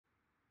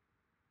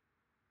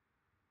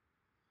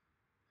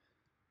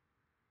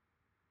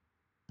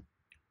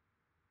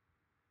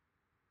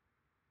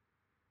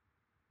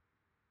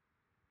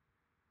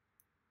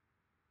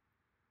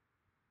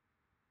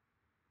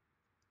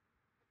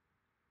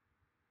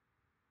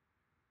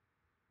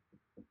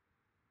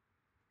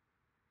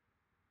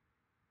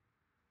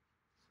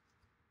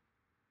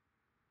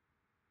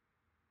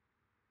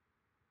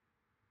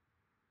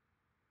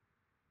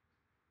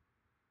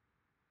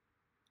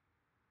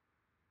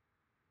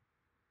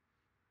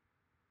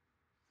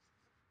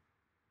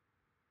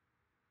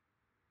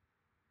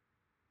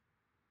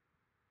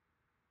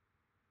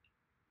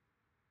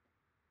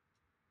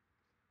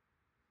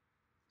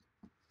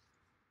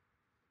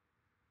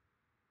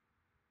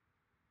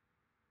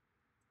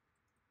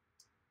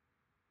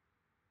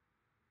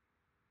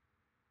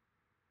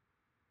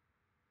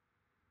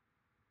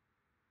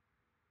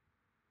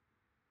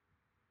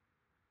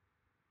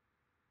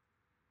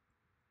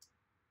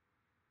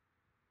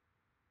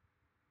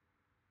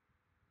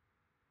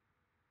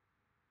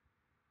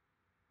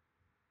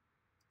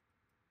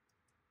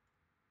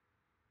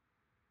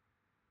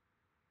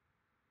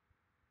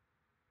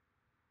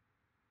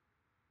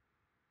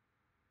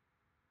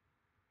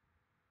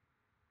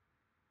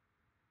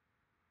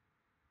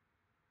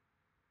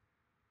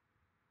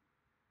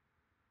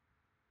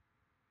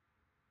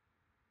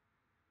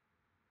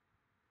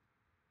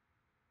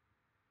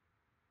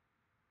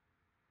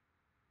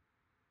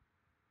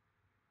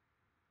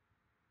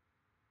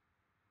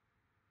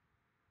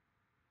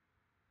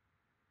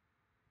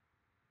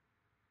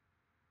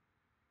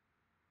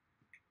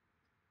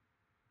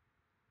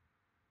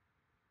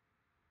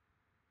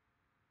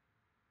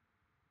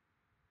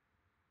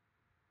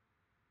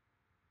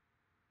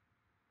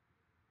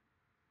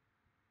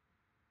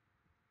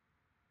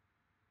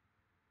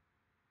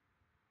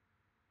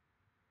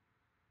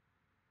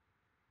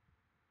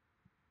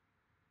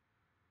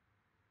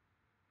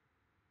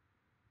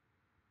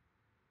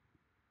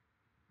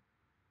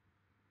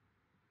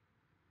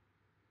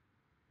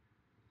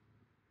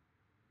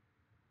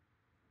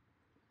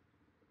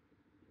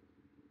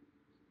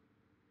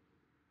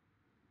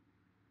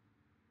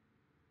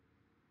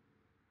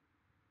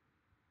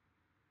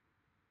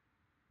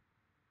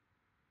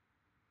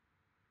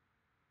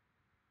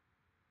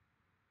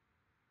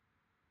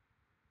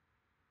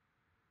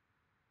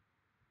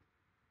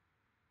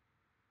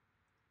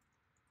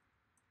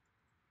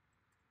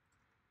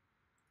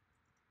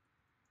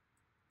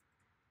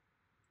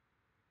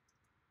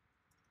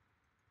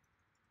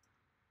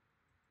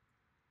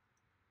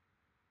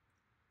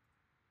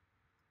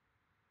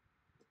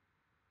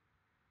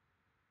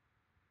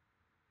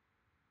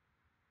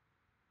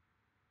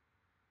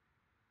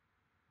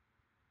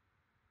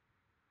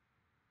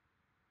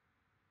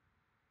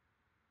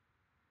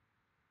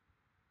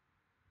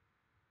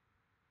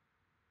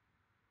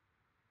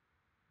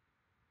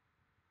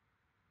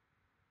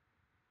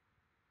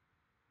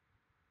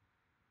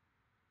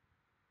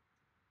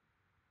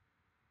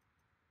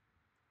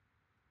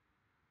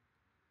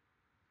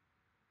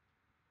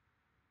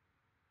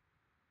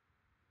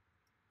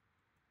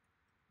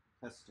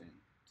Testing.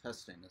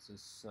 Testing.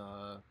 Is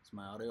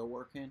my audio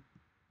working?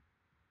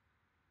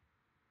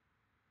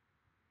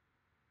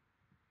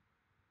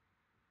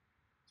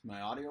 Is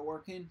my audio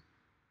working?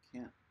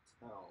 Can't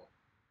tell.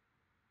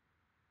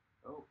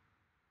 Oh,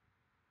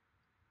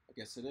 I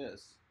guess it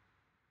is.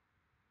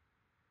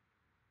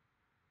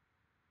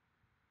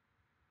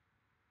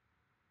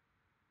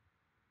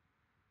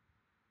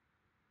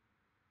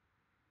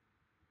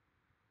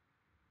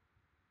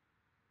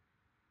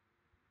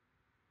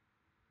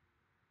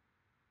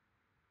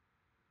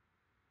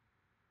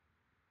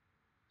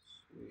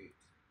 Sweet.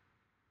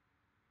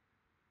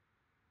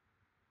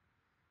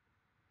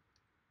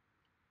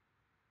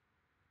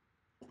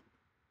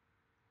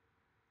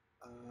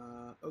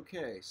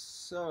 Okay,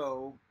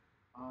 so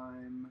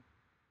I'm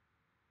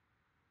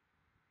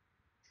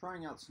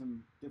trying out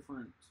some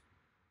different,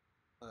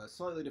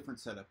 slightly different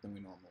setup than we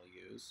normally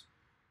use.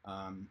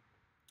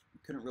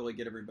 Couldn't really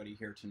get everybody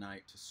here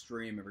tonight to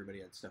stream. Everybody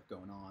had stuff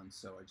going on,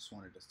 so I just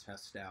wanted to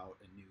test out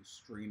a new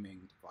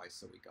streaming device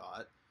that we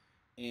got.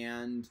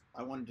 And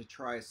I wanted to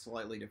try a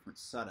slightly different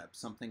setup,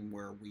 something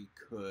where we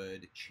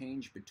could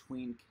change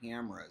between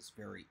cameras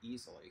very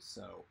easily.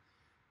 So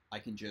I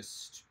can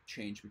just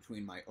change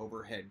between my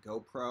overhead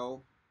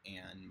GoPro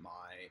and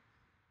my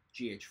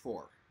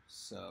GH4.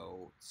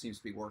 So it seems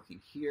to be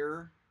working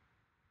here,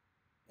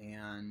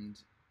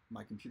 and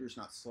my computer's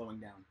not slowing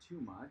down too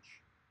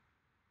much,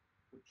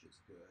 which is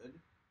good.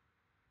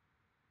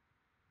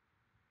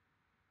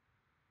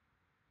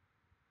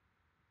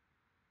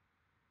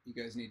 You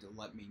guys need to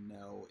let me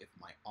know if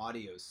my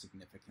audio is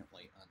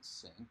significantly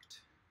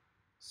unsynced.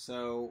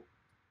 So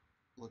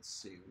let's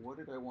see, what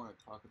did I want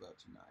to talk about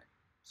tonight?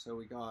 So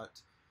we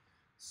got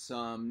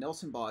some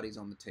Nelson bodies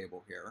on the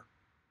table here.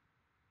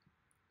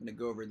 I'm going to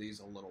go over these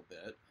a little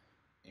bit,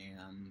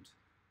 and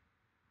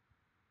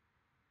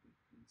you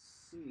can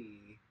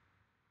see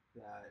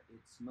that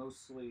it's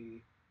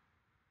mostly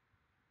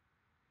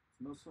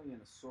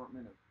an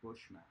assortment of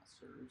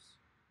Bushmasters.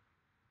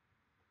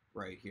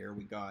 Right here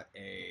we got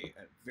a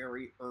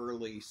very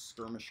early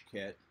skirmish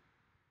kit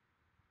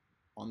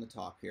on the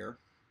top here,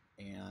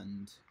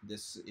 and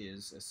this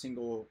is a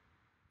single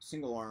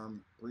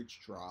arm breech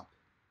drop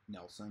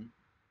Nelson.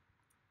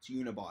 It's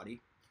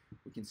unibody.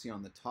 We can see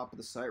on the top of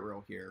the sight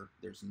rail here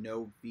there's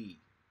no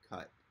V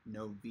cut,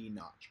 no V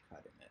notch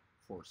cut in it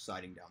for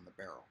sighting down the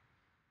barrel.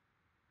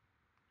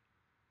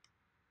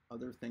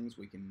 Other things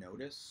we can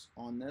notice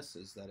on this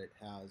is that it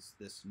has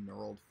this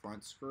knurled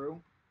front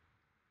screw,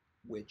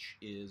 which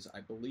is,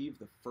 I believe,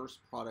 the first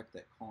product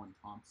that Colin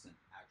Thompson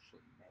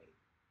actually made.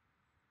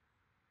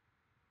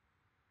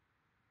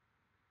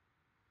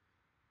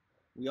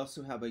 We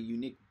also have a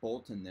unique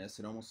bolt in this.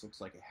 It almost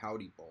looks like a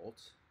Howdy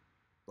bolt,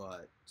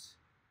 but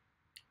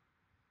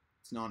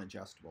it's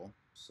non-adjustable,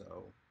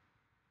 so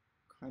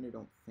kind of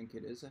don't think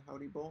it is a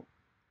Howdy bolt.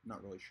 I'm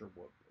not really sure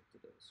what bolt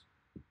it is.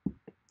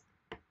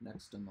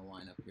 Next in the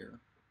lineup here,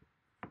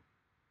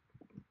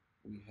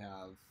 we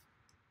have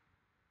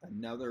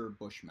another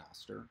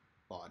Bushmaster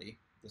body.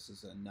 This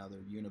is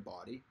another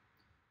unibody.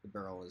 The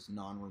barrel is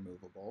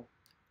non-removable.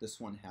 This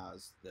one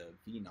has the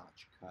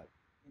V-notch cut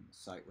in the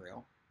sight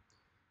rail.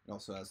 It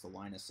also has the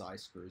line of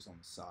sight screws on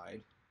the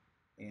side,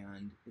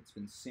 and it's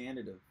been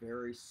sanded a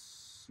very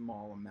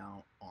small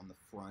amount on the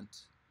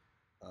front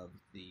of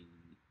the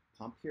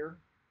pump here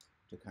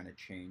to kind of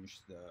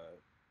change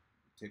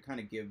to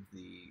kind of give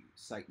the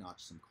sight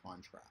notch some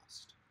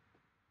contrast.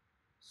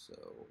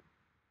 So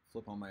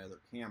flip on my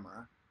other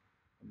camera,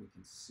 and we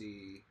can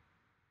see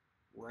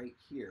right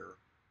here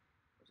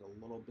there's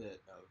a little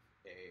bit,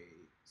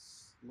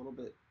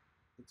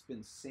 it's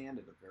been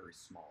sanded a very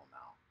small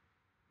amount,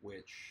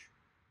 which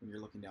when you're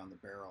looking down the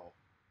barrel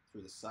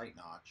through the sight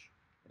notch,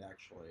 it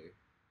actually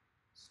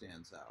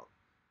stands out.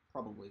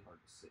 Probably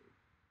hard to see.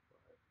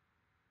 But.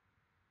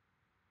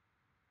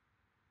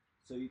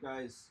 So you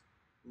guys,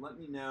 let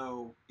me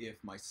know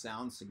if my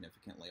sound's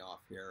significantly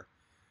off here.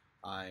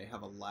 I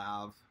have a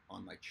lav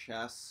on my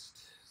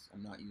chest.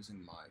 I'm not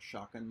using my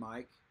shotgun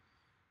mic,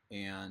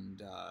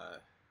 and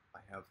I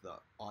have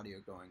the audio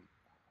going.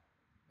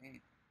 Oh,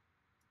 man.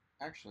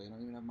 Actually, I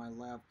don't even have my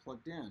lav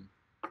plugged in.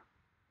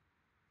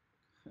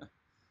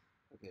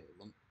 Okay,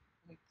 let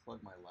me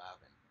plug my lav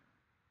in here.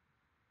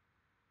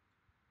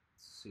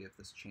 Let's see if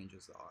this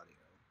changes the audio.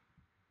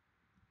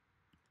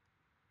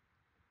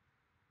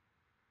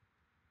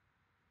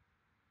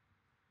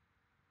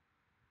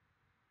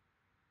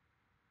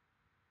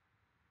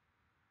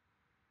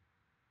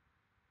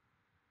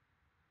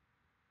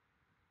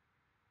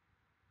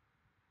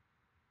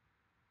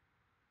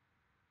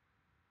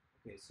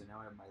 Okay, so now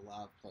I have my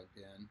lav plugged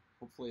in.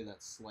 Hopefully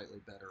that's slightly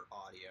better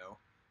audio.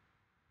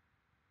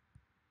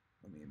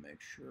 Let me make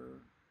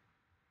sure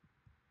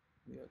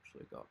we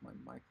actually got my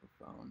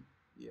microphone.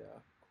 Yeah,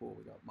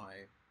 cool.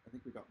 I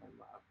think we got my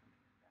lav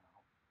coming in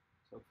now.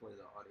 So hopefully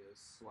the audio is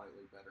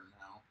slightly better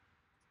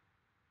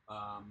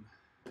now.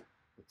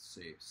 Let's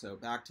see. So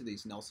back to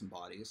these Nelson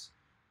bodies.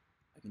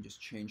 I can just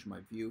change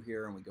my view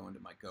here, and we go into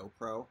my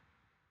GoPro.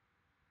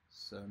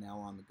 So now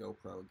we're on the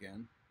GoPro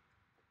again.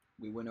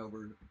 we went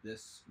over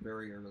this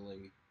very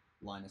early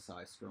line of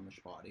sight skirmish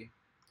body.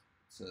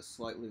 It's a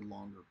slightly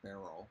longer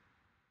barrel.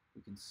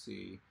 We can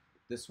see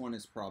this one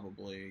is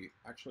probably,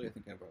 actually I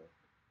think I have a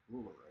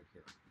ruler right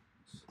here.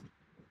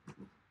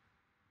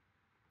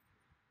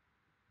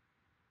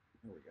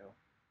 There we go.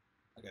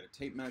 I got a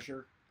tape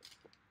measure.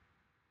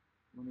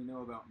 Let me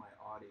know about my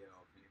audio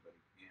if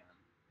anybody can,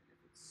 and if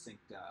it's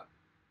synced up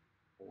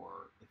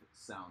or if it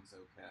sounds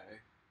okay.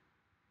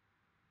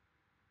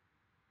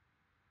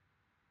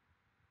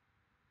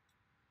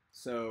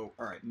 So,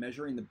 all right,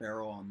 measuring the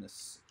barrel on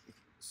this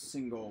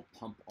single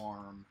pump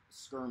arm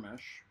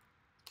skirmish,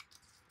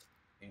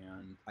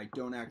 and I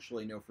don't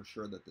actually know for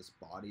sure that this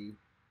body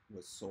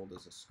was sold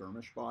as a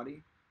skirmish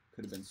body.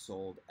 Could have been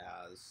sold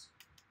as,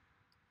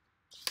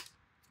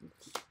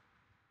 oops.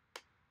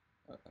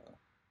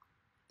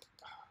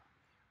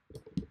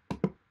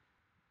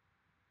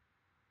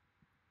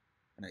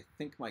 And I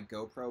think my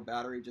GoPro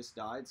battery just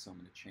died, so I'm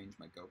going to change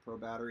my GoPro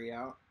battery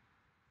out.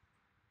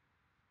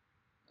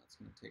 That's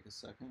going to take a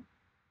second.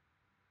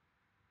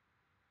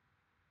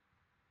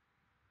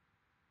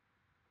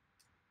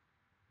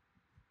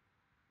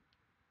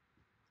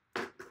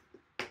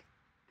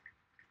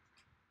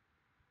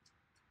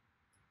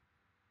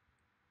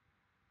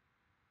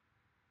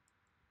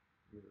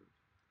 Weird.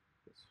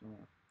 This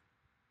one.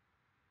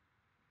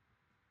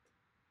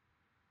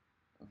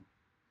 Oh.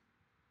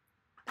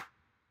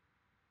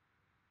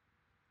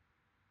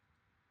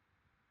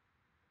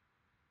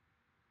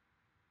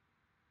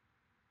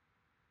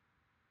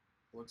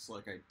 Looks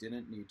like I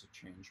didn't need to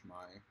change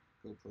my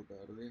GoPro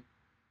battery.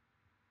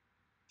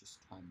 Just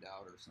timed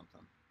out or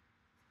something.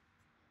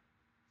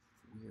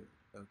 Weird.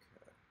 Okay.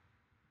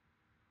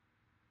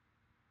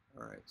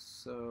 Alright,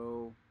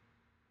 so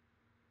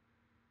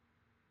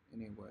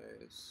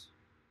anyways,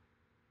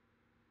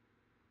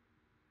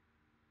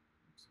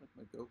 looks like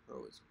my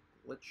GoPro is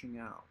glitching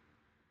out.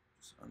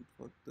 Just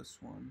unplug this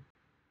one,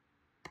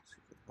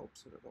 see if it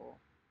helps it at all.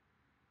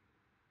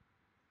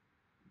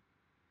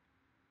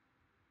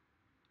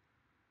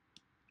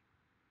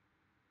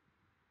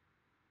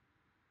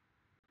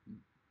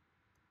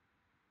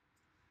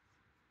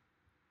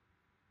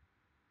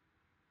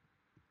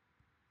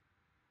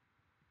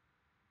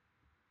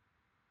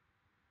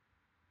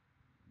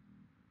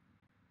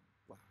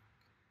 Wow.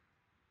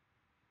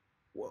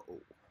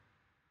 Whoa.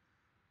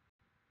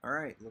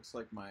 Alright, looks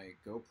like my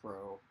GoPro,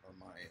 or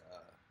my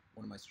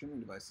one of my streaming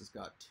devices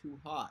got too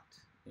hot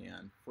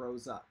and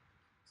froze up.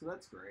 So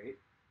that's great.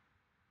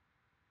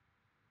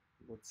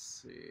 Let's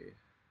see.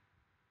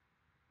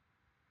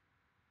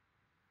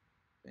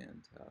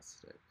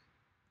 Fantastic.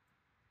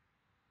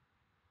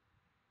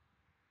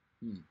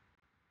 I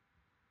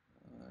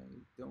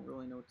don't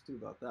really know what to do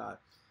about that.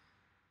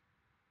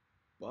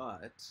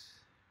 But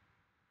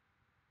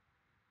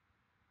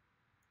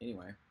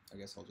anyway, I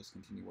guess I'll just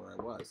continue where I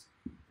was.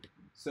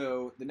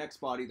 So the next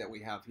body that we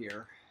have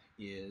here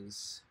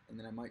is, and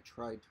then I might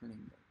try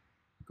turning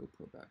the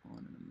GoPro back on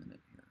in a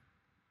minute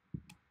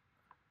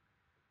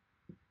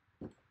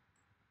here.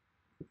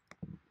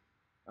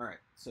 All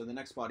right, so the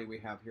next body we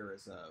have here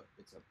is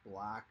it's a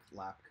black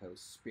Lapco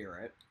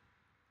Spirit.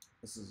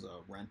 This is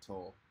a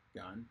rental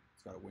gun.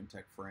 It's got a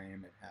Wintec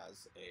frame. It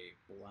has a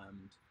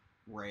blemmed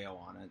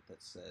rail on it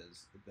that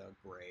says the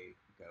Gray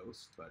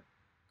Ghost, but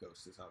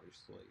Ghost is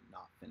obviously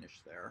not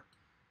finished there.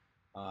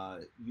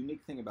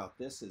 Unique thing about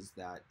this is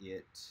that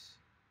it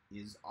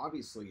is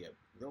obviously a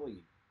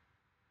really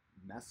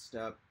messed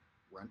up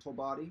rental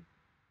body,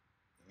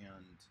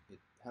 and it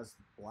has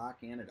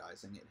black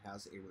anodizing. It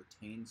has a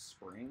retained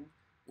spring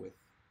with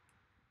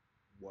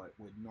what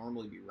would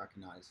normally be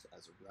recognized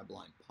as a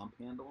Rebline pump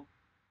handle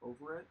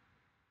over it.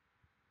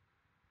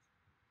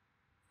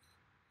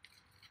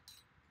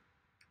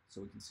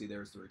 So we can see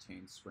there's the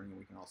retained spring, and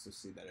we can also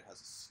see that it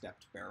has a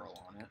stepped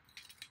barrel on it.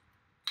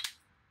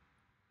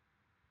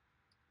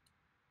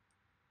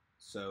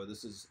 So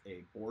this is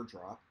a bore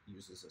drop,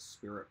 uses a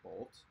spirit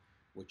bolt,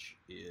 which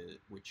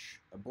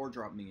a bore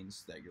drop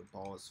means that your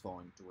ball is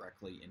falling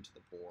directly into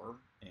the bore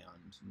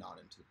and not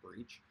into the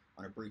breech.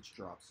 On a breech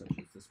drop, such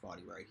as this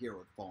body right here,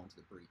 would fall into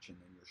the breech, and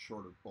then your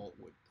shorter bolt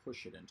would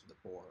push it into the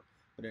bore.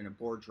 But in a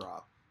bore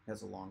drop, it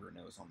has a longer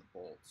nose on the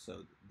bolt,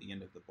 so the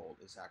end of the bolt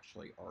is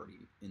actually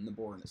already in the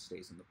bore, and it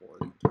stays in the bore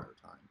the entire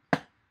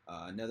time.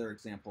 Another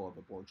example of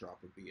a bore drop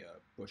would be a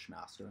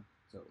Bushmaster.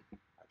 So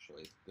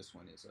actually, this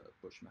one is a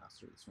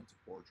Bushmaster. This one's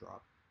a bore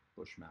drop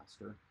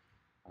Bushmaster.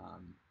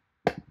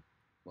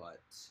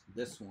 But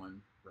this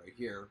one right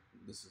here,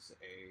 this is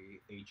a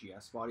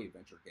AGS body,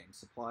 Adventure Game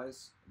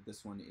Supplies.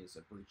 This one is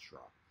a breech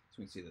drop. So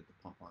we can see that the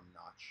pump arm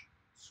notch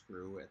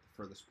screw at the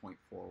furthest point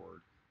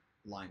forward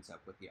lines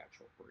up with the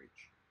actual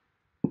breech.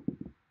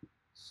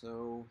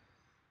 So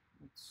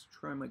let's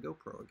try my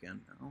GoPro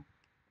again now.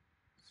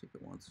 See if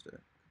it wants to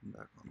come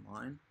back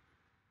online.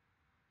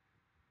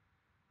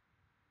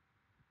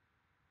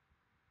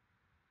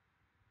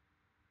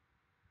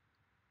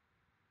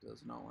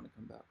 Does not want to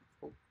come back.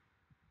 Oh,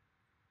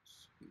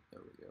 sweet,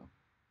 there we go.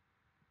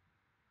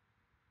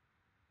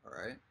 All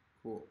right,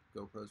 cool.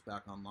 GoPro's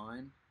back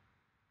online,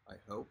 I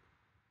hope.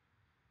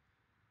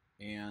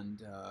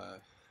 And my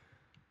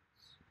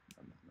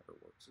monitor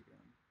works again.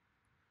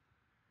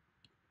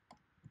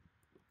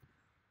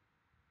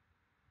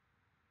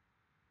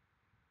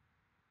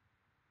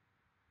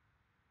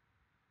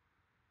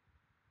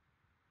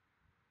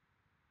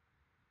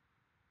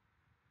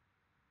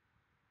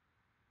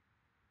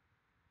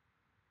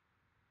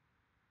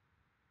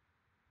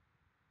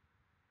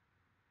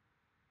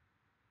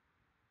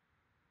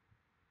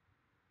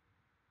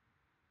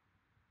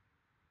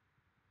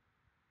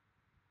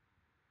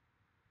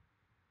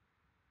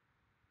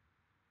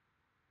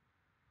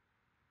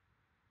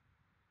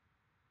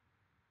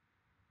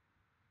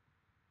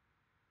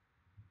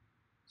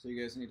 So you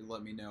guys need to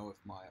let me know if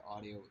my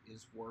audio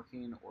is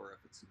working or if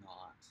it's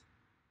not,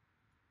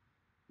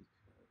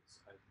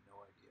 because I have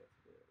no idea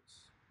if it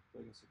is. So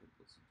I guess I could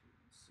listen to it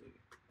and see.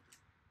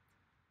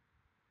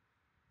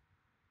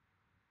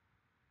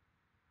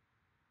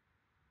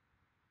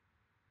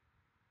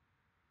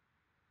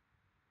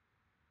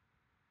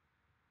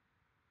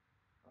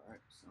 All right,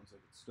 sounds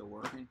like it's still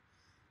working.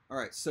 All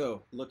right,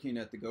 so looking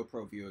at the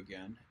GoPro view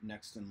again,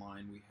 next in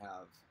line we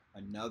have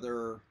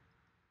another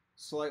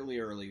slightly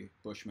early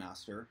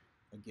Bushmaster.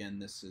 Again,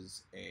 this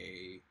is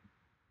a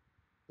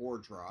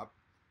board drop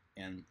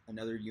and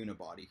another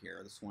unibody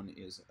here. This one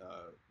is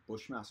a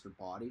Bushmaster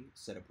body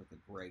set up with a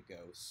gray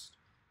ghost,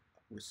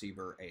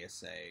 receiver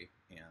ASA,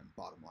 and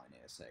bottom line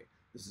ASA.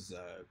 This is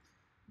a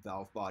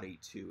valve body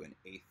to an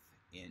 1/8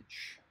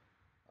 inch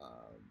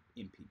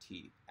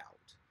MPT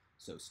out,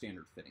 so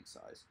standard fitting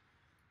size.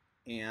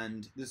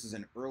 And this is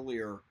an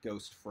earlier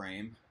ghost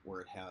frame where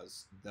it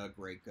has the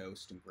gray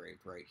ghost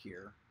engraved right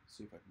here. Let's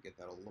see if I can get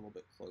that a little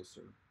bit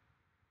closer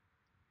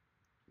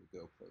to the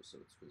GoPro so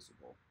it's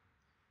visible.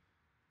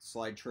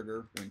 Slide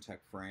trigger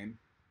Wintec frame.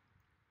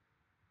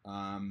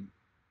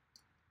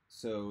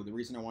 So the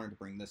reason I wanted to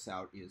bring this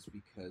out is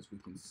because we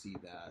can see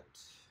that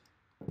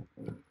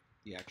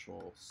the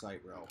actual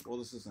sight rail, well,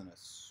 this isn't a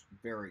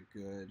very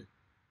good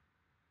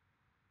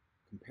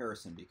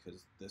comparison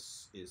because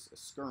this is a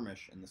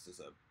skirmish and this is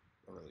a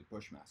early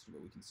Bushmaster,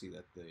 but we can see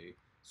that the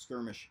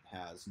skirmish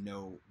has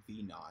no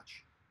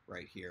V-notch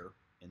right here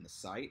in the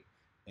sight,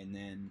 and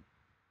then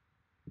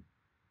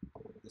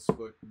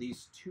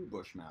these two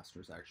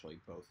Bushmasters actually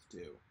both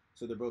do.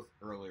 So they're both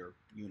earlier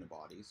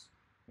unibodies,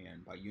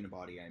 and by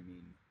unibody I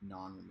mean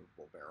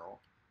non-removable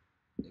barrel.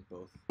 They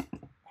both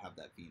have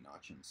that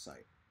V-notch in the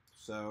sight.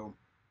 So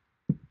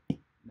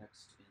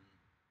next in,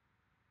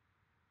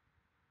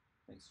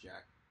 thanks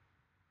Jack.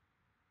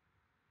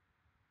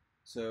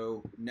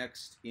 So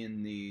next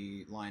in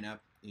the lineup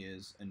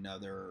is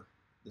another,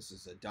 this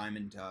is a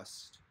Diamond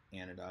Dust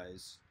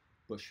anodized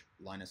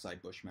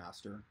line-of-sight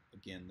Bushmaster.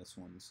 Again, this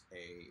one's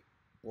a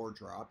board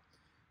drop,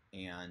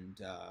 and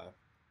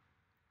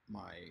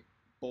my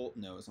bolt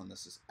nose on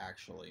this is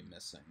actually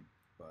missing,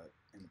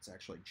 and it's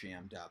actually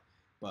jammed up.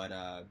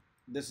 But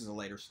this is a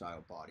later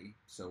style body,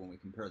 so when we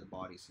compare the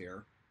bodies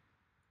here,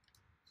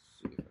 let's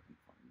see if I can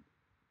find,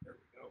 there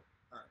we go.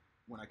 All right,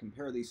 when I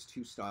compare these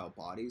two style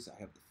bodies, I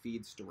have the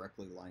feeds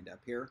directly lined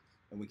up here,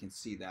 and we can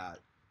see that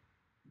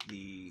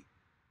the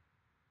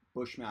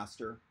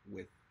Bushmaster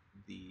with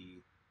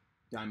the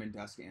Diamond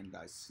Dust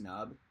anodized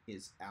snub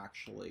is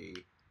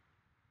actually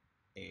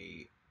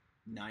a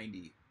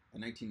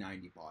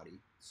 1990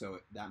 body. So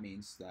that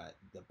means that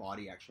the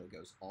body actually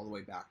goes all the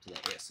way back to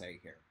the ASA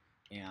here.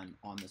 And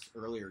on this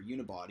earlier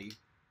unibody,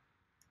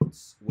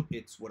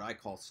 it's what I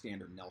call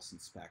standard Nelson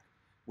spec,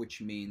 which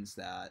means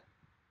that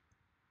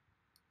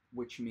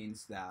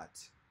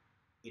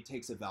it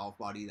takes a valve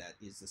body that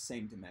is the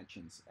same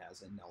dimensions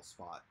as a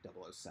Nelspot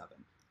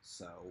 007.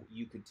 So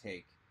you could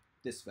take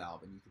this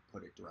valve and you could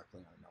put it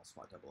directly on a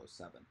Nelspot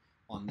 007.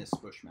 On this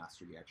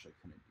Bushmaster, you actually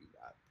couldn't do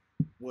that.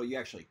 Well, you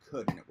actually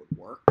could and it would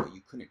work, but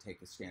you couldn't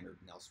take a standard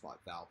Nelspot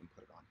valve and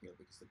put it on here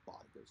because the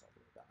body goes all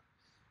the way back.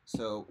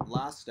 So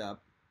last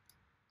up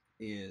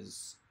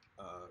is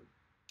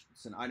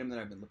it's an item that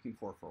I've been looking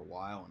for a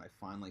while, and I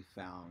finally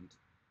found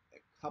a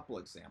couple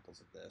examples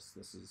of this.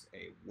 This is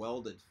a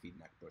welded feed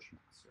neck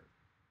Bushmaster.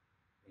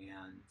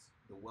 And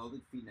the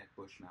welded feed neck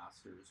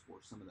Bushmasters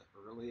were some of the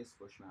earliest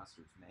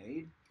Bushmasters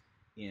made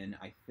in,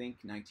 I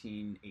think,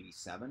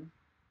 1987.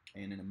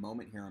 And in a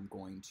moment here, I'm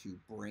going to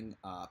bring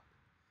up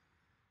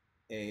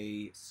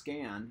a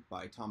scan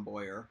by Tom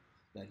Boyer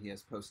that he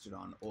has posted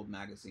on old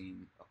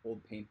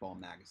paintball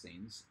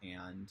magazines,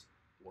 and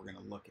we're going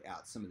to look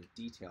at some of the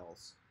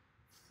details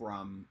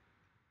from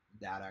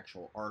that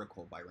actual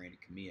article by Randy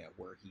Camilla,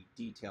 where he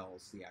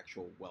details the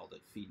actual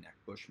welded feed neck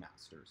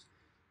Bushmasters.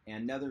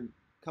 And another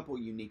couple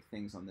unique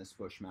things on this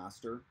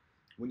Bushmaster.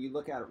 When you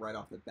look at it right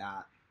off the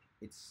bat,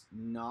 it's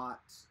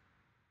not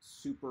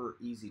super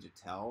easy to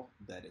tell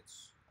that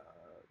it's a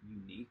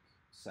unique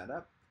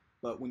setup,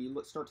 but when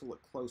you start to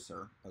look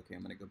closer, okay,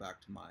 I'm going to go back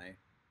to my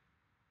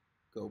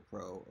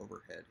GoPro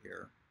overhead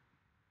here.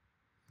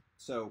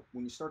 So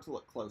when you start to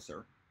look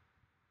closer,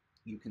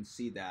 you can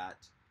see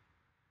that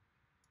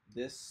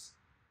this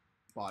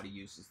body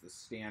uses the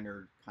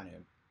standard kind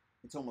of,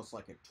 it's almost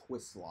like a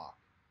twist lock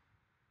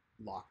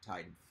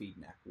Loctite feed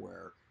neck,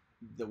 where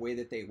the way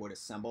that they would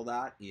assemble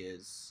that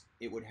is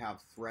it would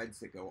have threads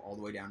that go all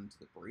the way down into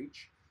the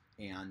breech,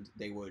 and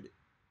they would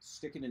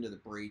stick it into the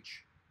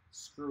breech,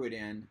 screw it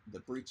in, the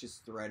breech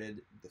is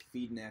threaded, the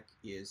feed neck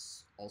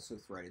is also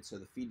threaded, so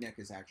the feed neck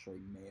is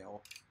actually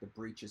male, the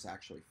breech is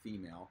actually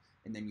female,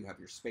 and then you have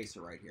your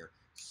spacer right here.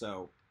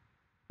 So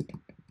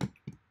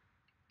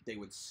they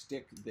would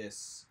stick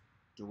this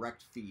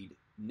direct feed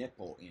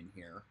nipple in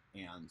here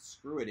and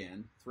screw it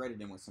in, thread it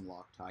in with some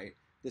Loctite.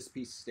 This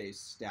piece stays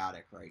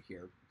static right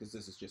here because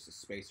this is just a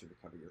spacer to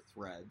cover your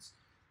threads.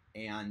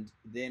 And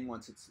then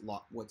once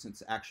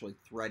it's actually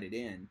threaded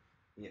in,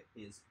 it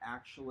is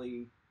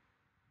actually,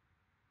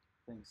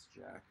 thanks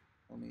Jack,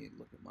 let me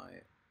look at my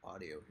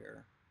audio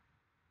here.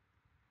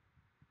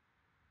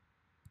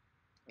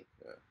 Okay,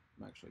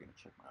 I'm actually going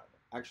to check my audio.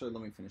 Actually,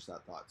 let me finish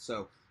that thought.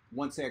 So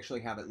once they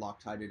actually have it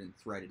Loctited and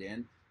threaded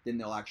in, then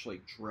they'll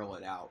actually drill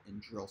it out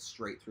and drill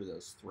straight through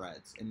those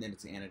threads, and then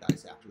it's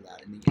anodized after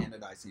that, and the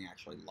anodizing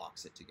actually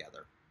locks it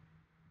together.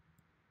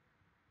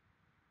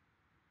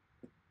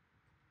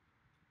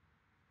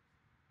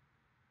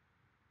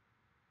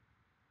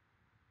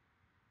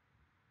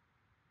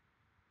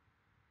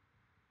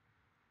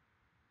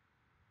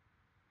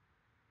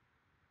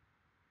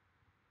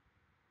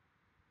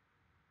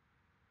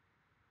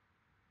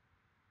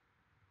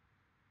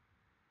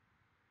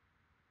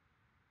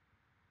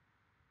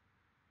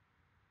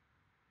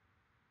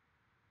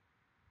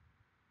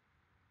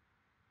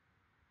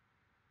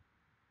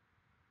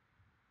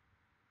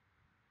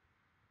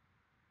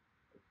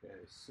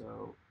 Okay,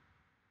 so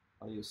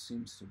audio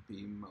seems to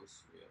be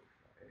mostly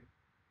okay.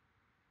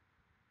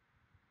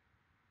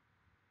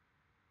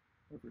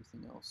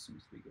 Everything else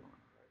seems to be going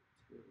alright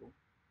too.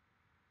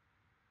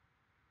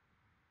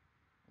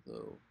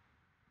 Although,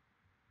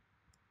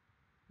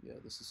 yeah,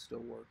 this is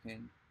still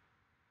working.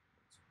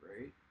 That's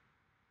great.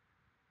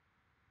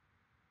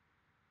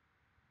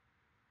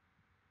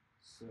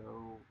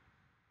 So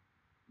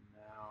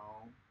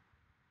now,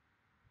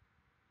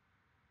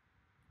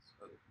 this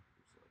other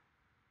computer's like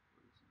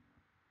freezing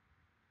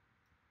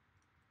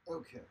out.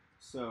 Okay,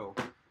 so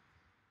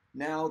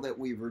now that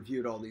we've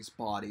reviewed all these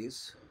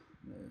bodies,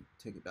 I'm going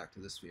to take it back to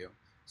this view.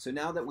 So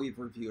now that we've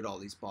reviewed all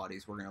these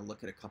bodies, we're going to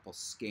look at a couple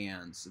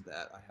scans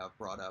that I have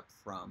brought up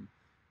from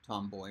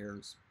Tom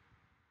Boyer's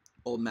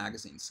old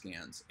magazine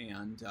scans.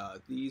 And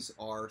these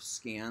are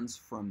scans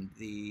from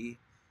the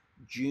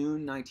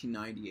June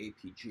 1990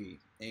 APG.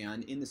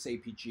 And in this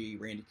APG,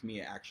 Randy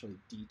Kamiya actually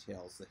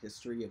details the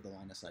history of the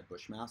line-of-sight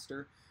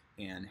Bushmaster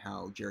and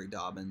how Jerry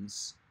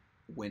Dobyns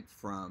went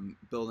from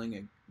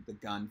building the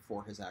gun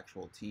for his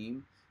actual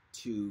team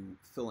to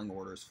filling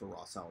orders for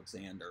Ross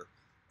Alexander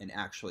and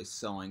actually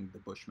selling the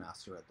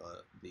Bushmaster at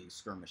the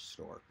skirmish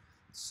store.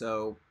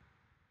 So,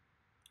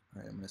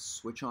 all right, I'm going to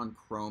switch on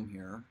Chrome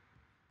here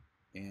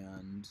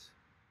and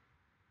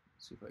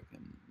see if I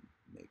can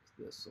make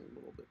this a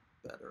little bit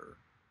better,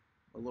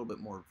 a little bit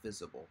more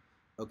visible.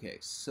 Okay,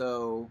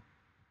 so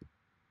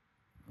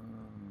I don't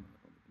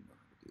even know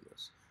how to do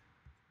this.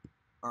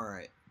 All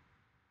right,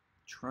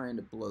 trying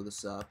to blow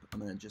this up. I'm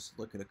going to just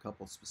look at a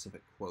couple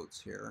specific quotes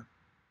here.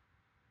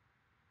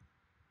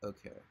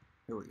 Okay,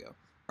 here we go.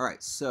 All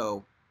right,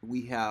 so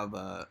we have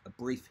a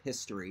brief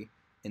history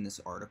in this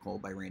article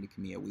by Randy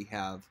Kamiya. We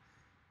have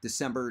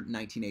December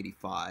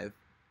 1985.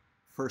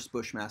 First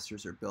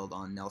Bushmasters are built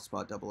on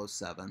Nelspot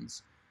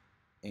 007s.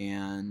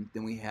 And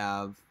then we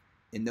have,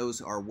 and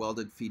those are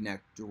welded feed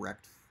neck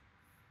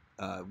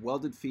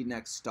welded feed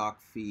neck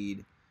stock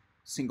feed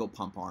single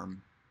pump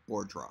arm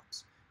bore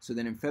drops. So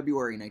then in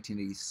February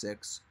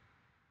 1986,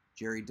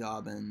 Jerry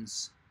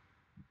Dobyns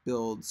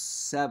builds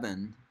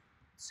 7.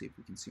 Let's see if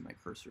we can see my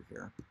cursor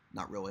here.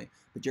 Not really.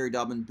 But Jerry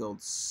Dobyns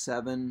builds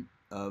 7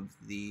 of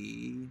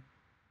the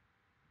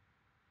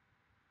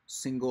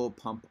single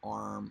pump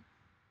arm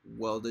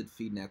welded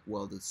feed neck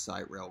welded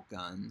sight rail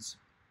guns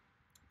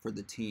for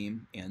the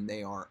team, and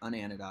they are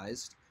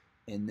unanodized.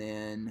 And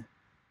then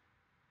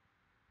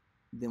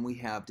we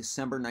have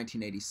December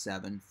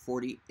 1987,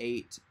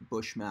 48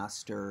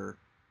 Bushmaster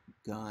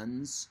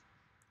guns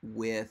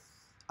with,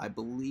 I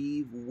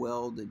believe,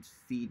 welded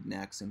feed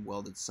necks and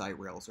welded sight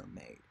rails are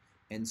made.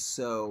 And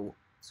so,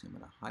 I'm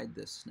going to hide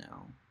this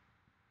now.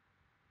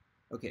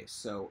 Okay,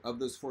 so of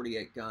those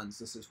 48 guns,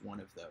 this is one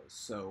of those.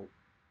 So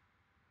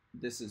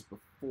this is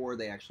before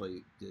they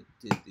actually did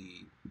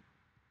the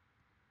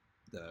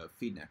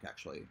feed neck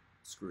actually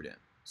screwed in.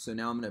 So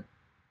now I'm going to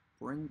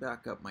bring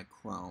back up my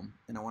Chrome,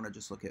 and I want to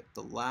just look at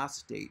the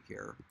last date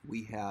here.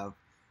 We have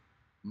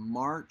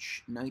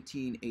March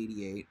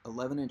 1988,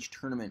 11-inch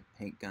tournament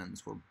paint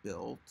guns were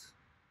built.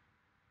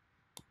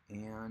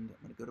 And I'm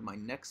going to go to my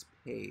next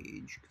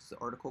page because the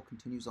article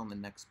continues on the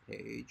next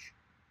page.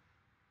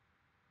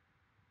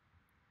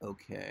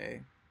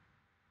 Okay.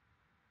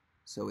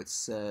 So it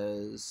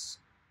says,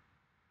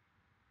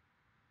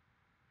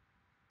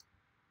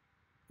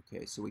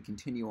 okay, so we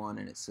continue on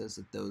and it says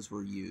that those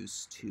were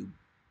used to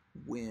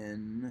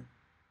win.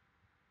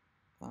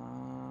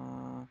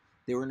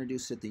 They were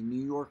introduced at the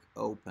New York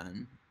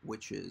Open,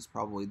 which is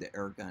probably the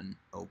Airgun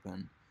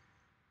Open.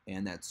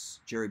 and that's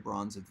Jerry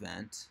Braun's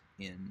event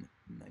in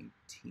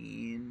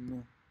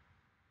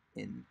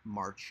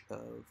March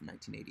of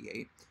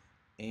 1988,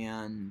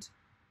 and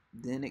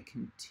then it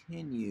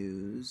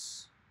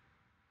continues.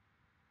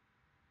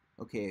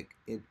 Okay,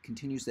 it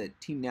continues that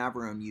Team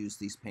Navarone used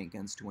these paint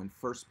guns to win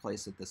first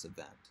place at this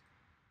event.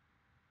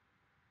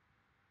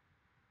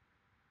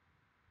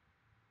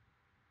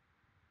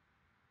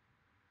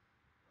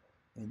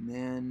 And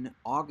then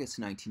August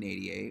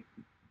 1988,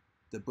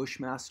 the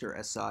Bushmaster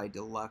SI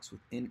Deluxe with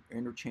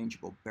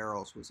interchangeable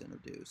barrels was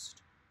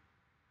introduced.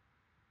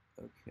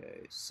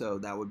 Okay, so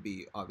that would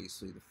be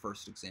obviously the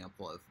first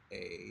example of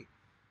a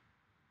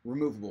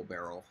removable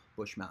barrel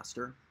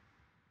Bushmaster.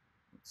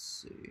 Let's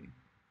see.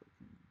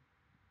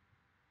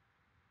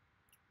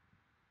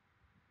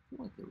 I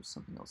feel like there was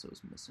something else I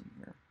was missing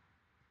here.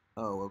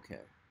 Oh,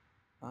 okay.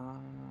 No,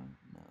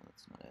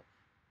 that's not it.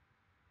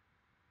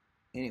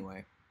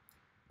 Anyway,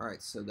 all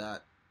right, so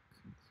that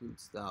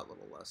concludes that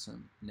little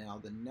lesson. Now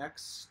the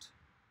next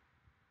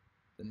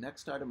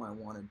item I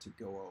wanted to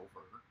go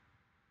over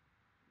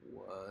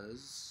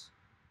was,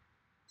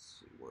 let's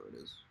see where it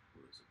is.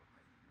 Where is it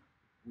behind here?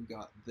 We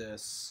got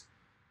this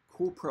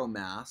Cool Pro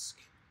mask.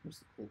 Here's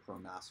the Cool Pro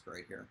mask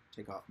right here.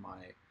 Take off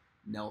my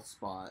Nell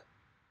Spot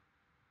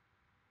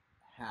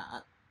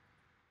hat,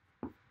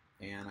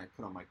 and I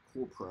put on my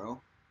Cool Pro,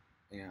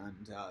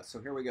 and so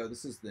here we go.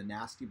 This is the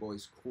Nasty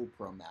Boys Cool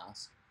Pro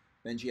mask.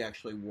 Benji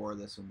actually wore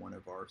this in one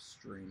of our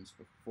streams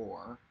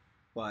before,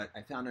 but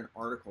I found an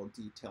article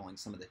detailing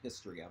some of the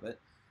history of it,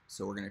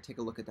 so we're going to take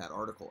a look at that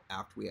article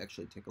after we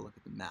actually take a look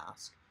at the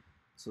mask.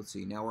 So let's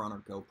see, now we're on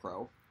our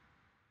GoPro,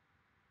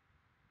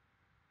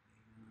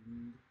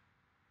 and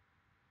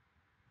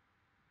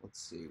let's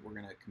see, we're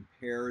going to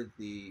compare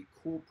the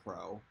Cool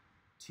Pro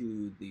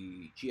to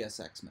the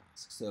GSX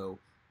mask. So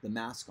the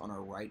mask on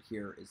our right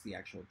here is the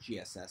actual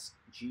GSX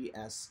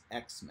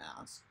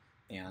mask,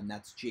 and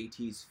that's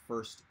JT's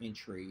first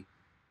entry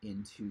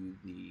into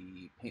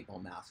the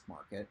paintball mask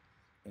market.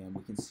 And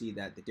we can see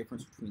that the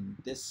difference between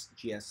this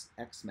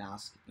GSX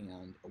mask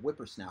and a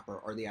whippersnapper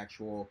are the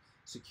actual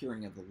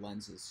securing of the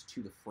lenses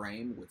to the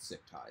frame with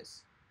zip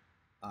ties.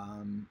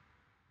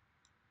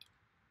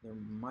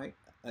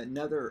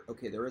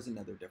 There is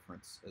another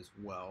difference as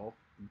well.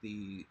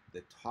 The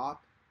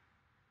top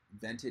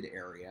vented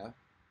area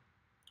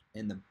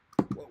and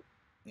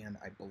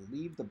I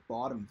believe the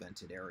bottom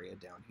vented area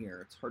down here,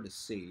 it's hard to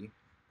see,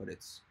 but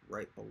it's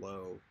right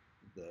below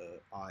the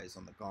eyes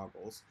on the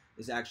goggles,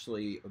 is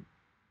actually a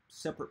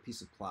separate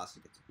piece of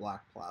plastic. It's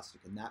black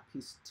plastic, and that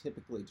piece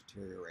typically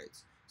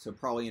deteriorates. So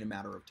probably in a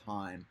matter of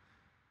time,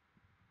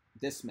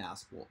 this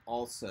mask will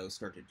also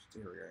start to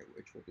deteriorate,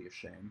 which will be a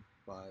shame.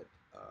 But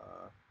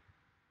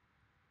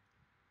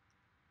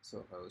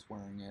so if I was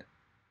wearing it,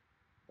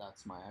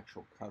 that's my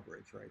actual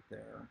coverage right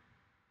there.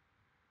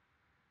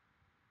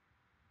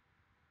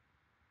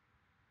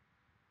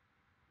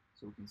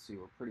 So we can see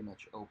we're pretty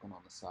much open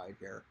on the side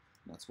here.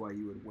 And that's why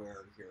you would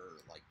wear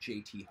your like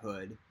JT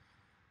hood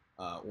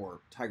or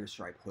Tiger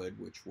Stripe hood,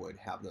 which would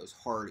have those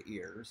hard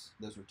ears.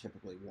 Those were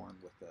typically worn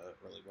with the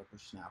early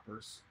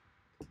whippersnappers.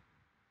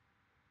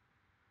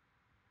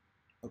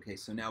 Okay,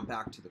 so now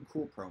back to the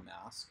Cool Pro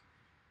mask.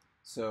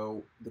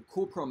 So the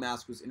Cool Pro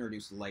mask was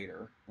introduced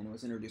later, and it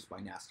was introduced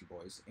by Nasty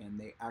Boys, and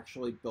they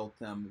actually built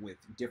them with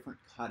different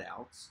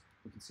cutouts.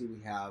 You can see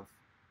we have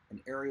an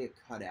area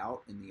cut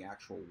out in the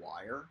actual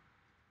wire.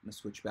 I'm going to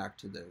switch back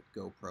to the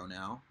GoPro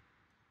now.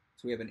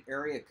 So we have an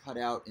area cut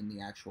out in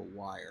the actual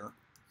wire,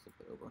 flip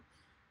it over,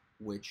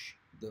 which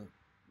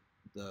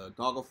the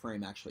goggle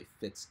frame actually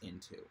fits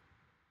into.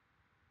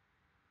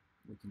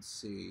 We can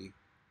see,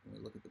 when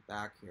we look at the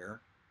back here,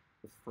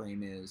 the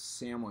frame is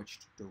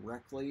sandwiched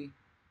directly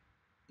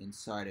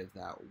inside of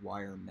that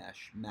wire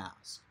mesh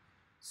mask.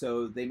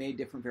 So they made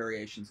different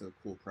variations of the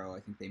Cool Pro. I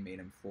think they made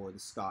them for the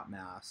Scott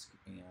mask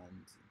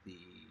and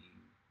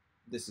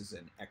this is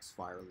an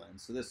X-Fire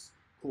lens. So this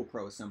Cool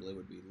Pro assembly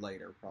would be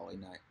later, probably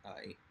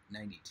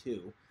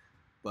 92.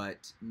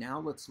 But now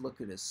let's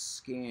look at a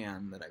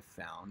scan that I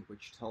found,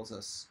 which tells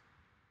us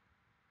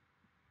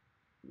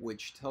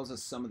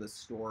some of the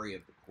story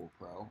of the Cool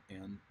Pro.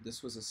 And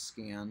this was a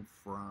scan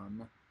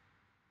from,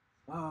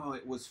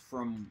 it was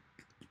from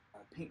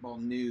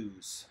Paintball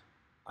News,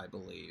 I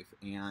believe.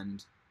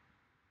 And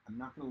I'm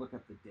not going to look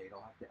up the date.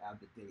 I'll have to add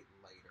the date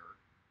later.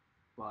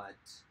 But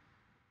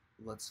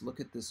let's look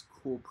at this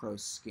Cool Pro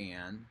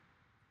scan.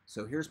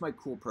 So here's my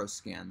Cool Pro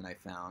scan that I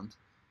found.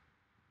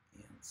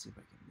 And let's see if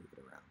I can move it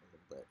around a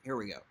little bit. Here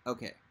we go.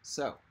 Okay,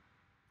 so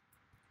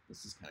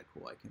this is kind of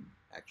cool. I can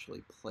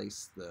actually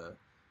place the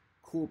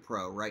Cool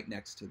Pro right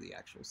next to the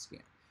actual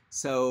scan.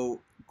 So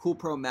Cool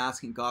Pro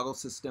mask and goggle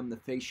system. The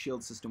face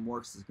shield system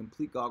works as a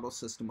complete goggle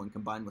system when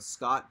combined with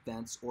Scott,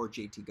 Vents, or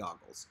JT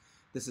goggles.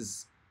 This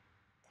is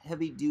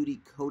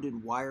heavy-duty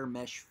coated wire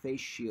mesh face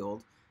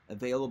shield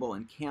available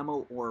in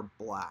camo or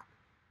black.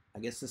 I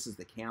guess this is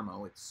the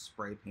camo. It's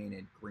spray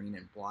painted green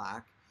and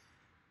black.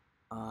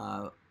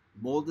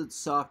 Molded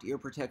soft ear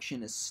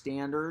protection is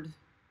standard.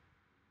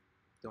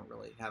 Don't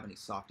really have any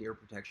soft ear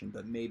protection,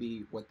 but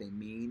maybe what they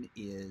mean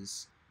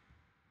is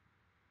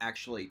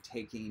actually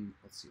taking,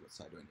 let's see, what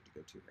side do I need to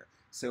go to here?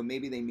 So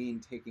maybe they mean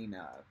taking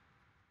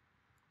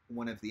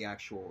one of the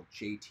actual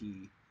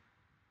JT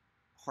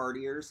hard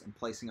ears and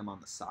placing them on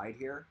the side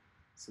here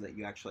so that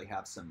you actually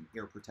have some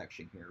ear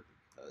protection here,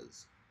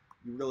 because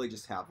you really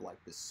just have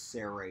like this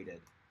serrated,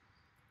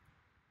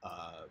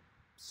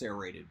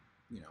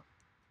 you know,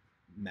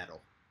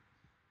 metal.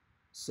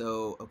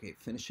 So, okay,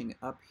 finishing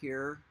up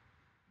here.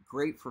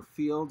 Great for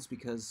fields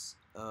because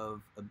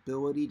of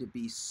ability to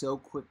be so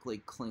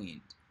quickly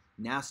cleaned.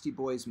 Nasty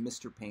Boys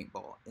Mr.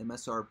 Paintball.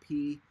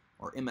 MSRP,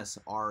 or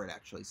MSR it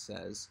actually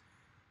says,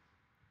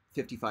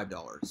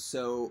 $55.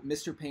 So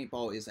Mr.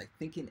 Paintball is, I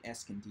think, in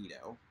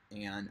Escondido,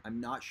 and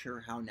I'm not sure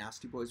how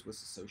Nasty Boys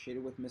was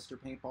associated with Mr.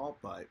 Paintball,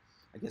 but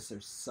I guess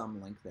there's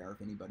some link there.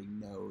 If anybody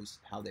knows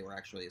how they were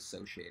actually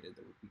associated,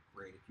 that would be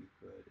great if you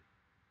could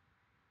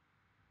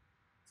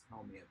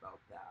tell me about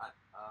that.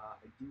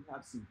 I do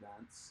have some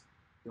vents.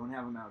 Don't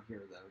have them out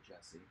here though,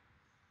 Jesse.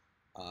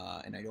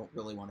 And I don't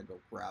really want to go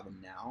grab them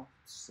now,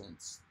 since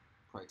it's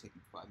probably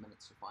taking 5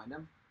 minutes to find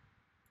them.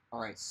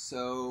 All right,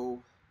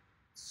 so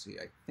let's see.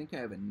 I think I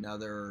have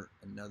another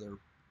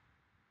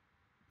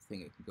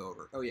thing I can go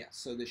over. Oh yeah,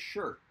 so this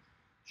shirt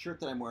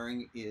that I'm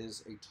wearing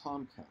is a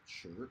Tomcat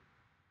shirt,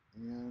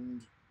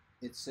 and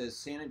it says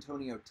San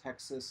Antonio,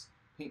 Texas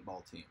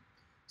Paintball Team.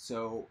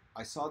 So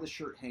I saw the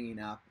shirt hanging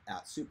up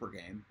at Super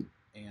Game,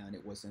 and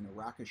it was in a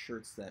rack of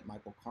shirts that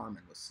Michael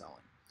Carmen was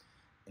selling.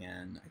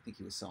 And I think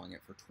he was selling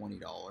it for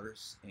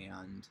 $20,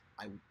 and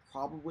I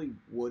probably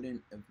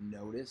wouldn't have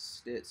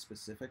noticed it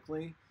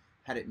specifically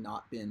had it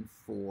not been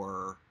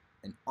for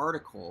an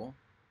article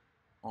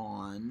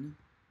on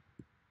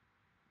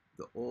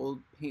the old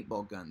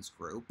paintball guns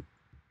group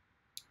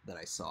that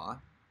I saw.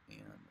 And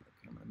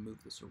okay, I'm going to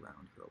move this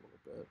around here a little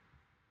bit.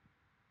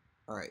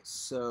 All right,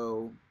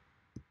 so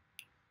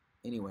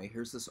anyway,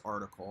 here's this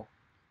article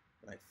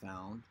that I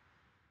found.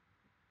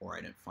 Or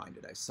I didn't find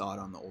it. I saw it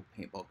on the old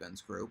paintball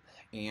guns group,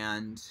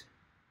 and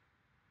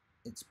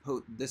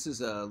this is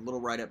a little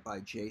write-up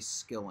by Jay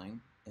Skilling,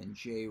 and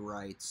Jay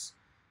writes,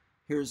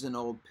 "Here's an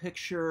old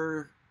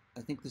picture. I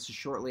think this is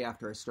shortly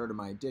after I started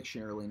my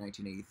addiction, early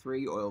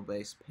 1983.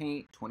 Oil-based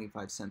paint,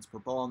 25 cents per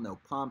ball, no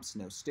pumps,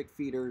 no stick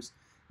feeders,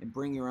 and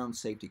bring your own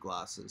safety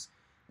glasses."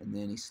 And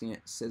then he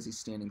says he's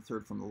standing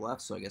third from the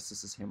left, so I guess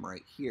this is him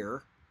right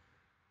here.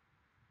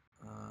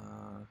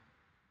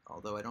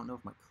 Although I don't know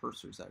if my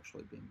cursor is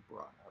actually being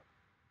brought up.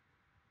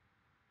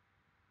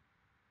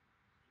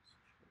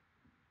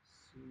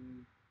 Just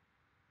see.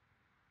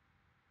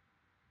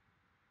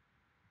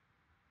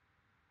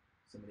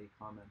 Somebody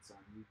comments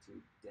on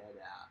YouTube, dead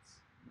ass.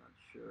 I'm not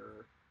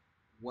sure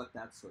what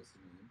that's supposed to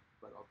mean,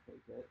 but I'll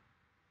take it.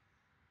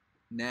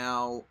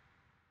 Now,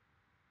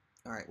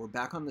 all right, we're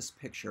back on this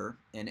picture,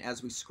 and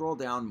as we scroll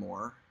down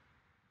more,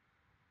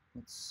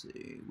 let's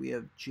see, we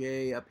have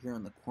Jay up here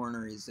in the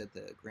corner. He's at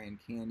the Grand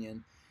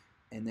Canyon.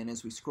 And then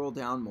as we scroll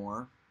down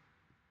more,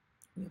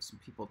 we have some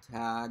people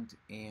tagged,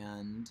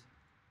 and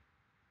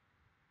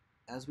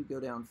as we go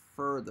down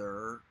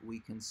further, we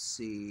can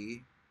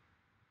see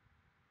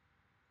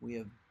we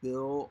have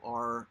Bill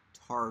R.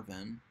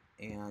 Tarvin,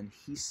 and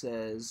he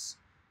says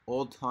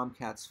Old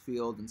Tomcats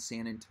Field in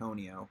San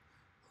Antonio,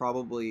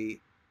 probably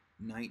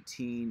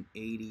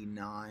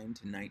 1989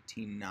 to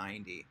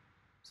 1990.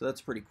 So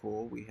that's pretty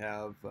cool. We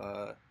have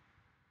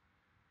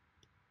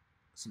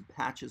some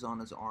patches on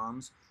his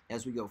arms.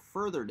 As we go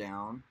further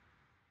down,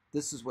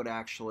 this is what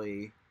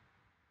actually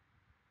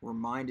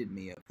reminded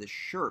me of this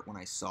shirt when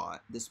I saw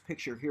it. This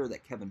picture here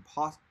that Kevin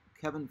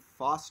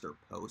Foster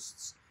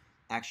posts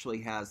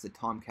actually has the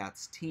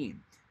Tomcats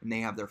team, and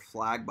they have their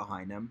flag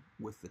behind them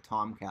with the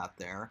Tomcat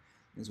there.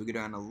 As we go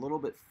down a little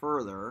bit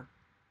further,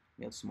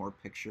 we have some more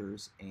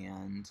pictures,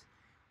 and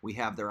we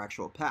have their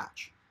actual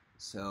patch.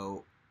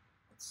 So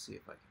let's see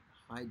if I can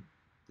hide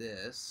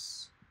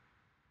this.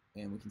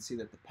 And we can see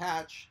that the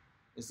patch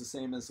is the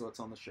same as what's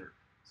on the shirt.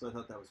 So I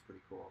thought that was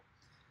pretty cool.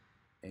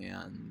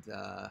 And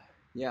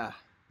yeah,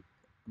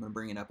 I'm going to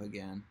bring it up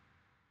again.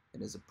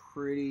 It is a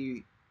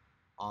pretty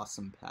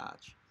awesome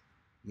patch.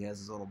 He has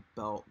his little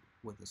belt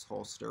with his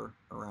holster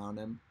around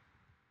him.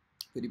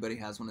 If anybody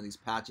has one of these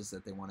patches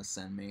that they want to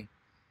send me,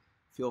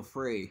 feel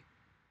free.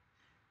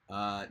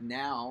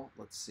 Now,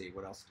 let's see,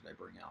 what else did I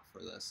bring out for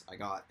this? I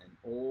got an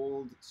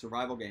old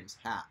Survival Games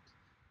hat,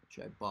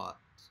 which I bought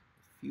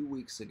a few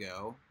weeks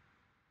ago.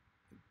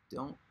 I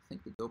don't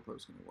think the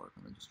GoPro's going to work.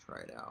 I'm going to just try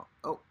it out.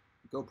 Oh,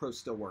 the GoPro's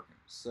still working.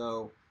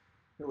 So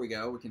here we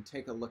go. We can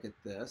take a look at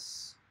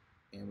this,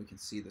 and we can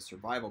see the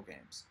Survival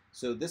Games.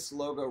 So this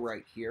logo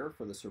right here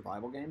for the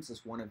Survival Games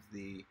is one of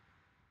the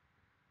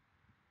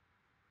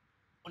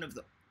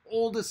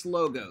oldest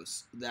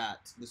logos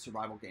that the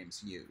Survival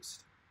Games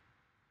used.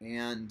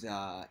 And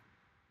I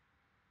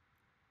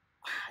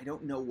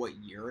don't know what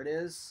year it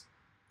is.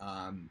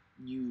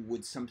 You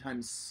would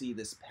sometimes see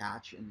this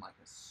patch in like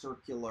a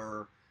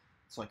circular,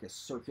 it's like a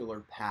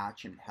circular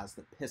patch, and it has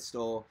the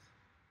pistol,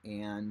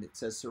 and it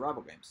says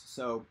Survival Games.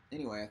 So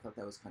anyway, I thought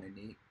that was kind of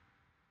neat.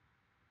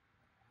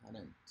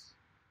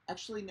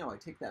 Actually, no, I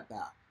take that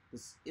back.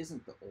 This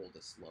isn't the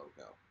oldest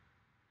logo.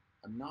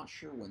 I'm not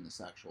sure when this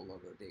actual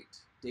logo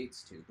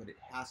dates to, but it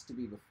has to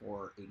be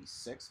before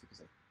 86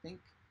 because I think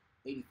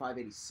 85,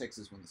 86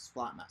 is when the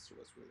Splatmaster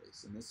was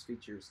released, and this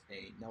features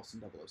a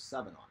Nelson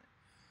 007 on it.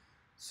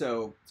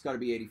 So it's got to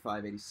be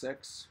 85,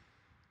 86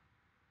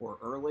 or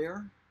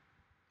earlier.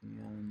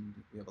 And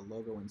we have a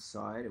logo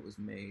inside. It was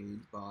made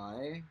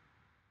by,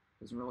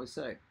 doesn't really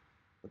say,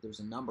 but there's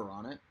a number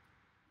on it.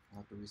 I'll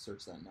have to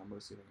research that number,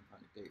 see if I can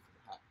find a date for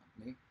the hat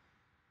company.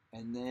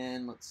 And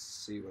then let's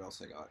see what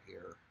else I got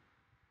here.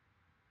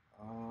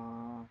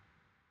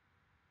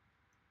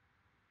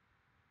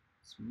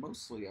 It's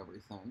mostly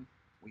everything.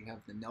 We have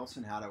the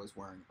Nelson hat I was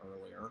wearing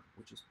earlier,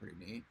 which is pretty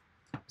neat.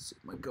 Let's see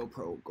if my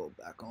GoPro will go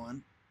back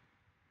on.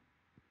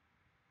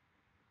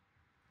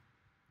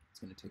 It's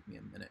going to take me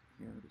a minute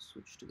here to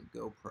switch to the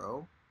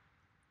GoPro.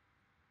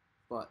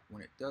 But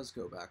when it does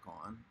go back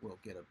on, we'll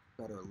get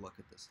a better look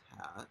at this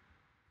hat.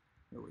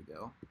 Here we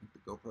go. I think the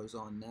GoPro's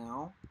on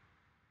now.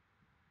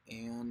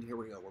 And here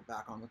we go. We're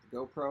back on with the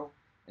GoPro.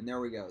 And there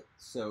we go.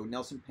 So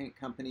Nelson Paint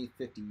Company,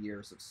 50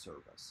 years of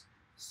service.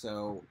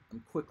 So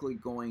I'm quickly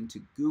going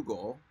to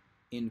Google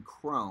in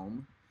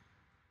Chrome.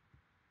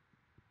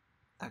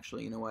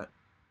 Actually, you know what?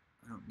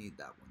 I don't need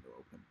that window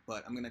open.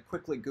 But I'm going to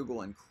quickly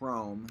Google in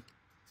Chrome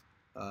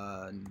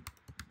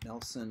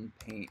Nelson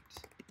Paint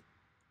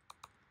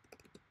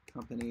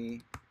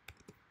Company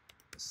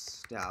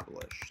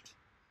established.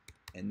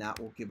 And that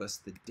will give us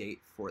the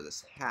date for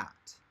this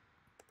hat.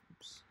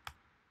 Oops.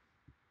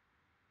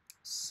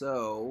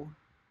 So,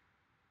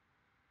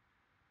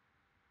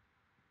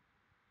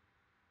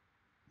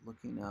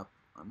 looking up,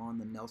 I'm on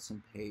the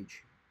Nelson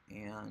page,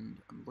 and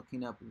I'm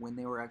looking up when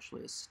they were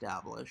actually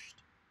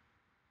established.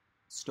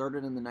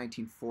 Started in the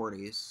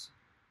 1940s.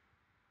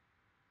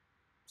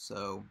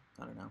 So,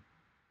 I don't know.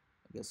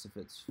 I guess if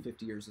it's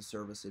 50 years of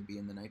service, it'd be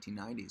in the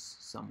 1990s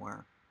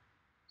somewhere.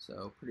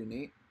 So, pretty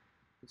neat.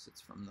 I guess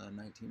it's from the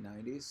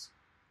 1990s.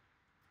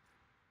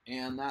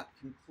 And that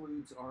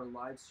concludes our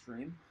live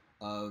stream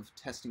of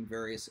testing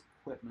various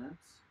equipment.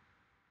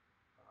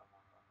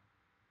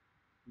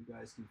 You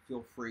guys can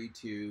feel free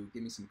to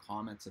give me some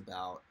comments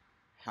about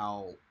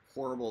how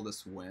horrible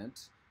this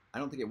went. I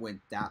don't think it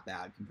went that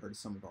bad compared to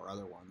some of our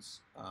other ones.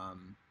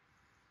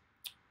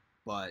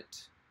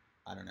 But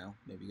I don't know.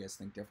 Maybe you guys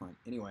think different.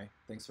 Anyway,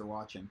 thanks for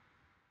watching.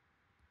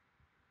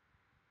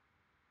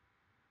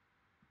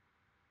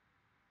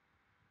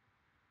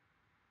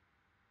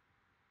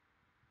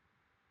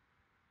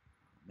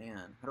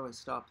 Man, how do I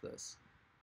stop this?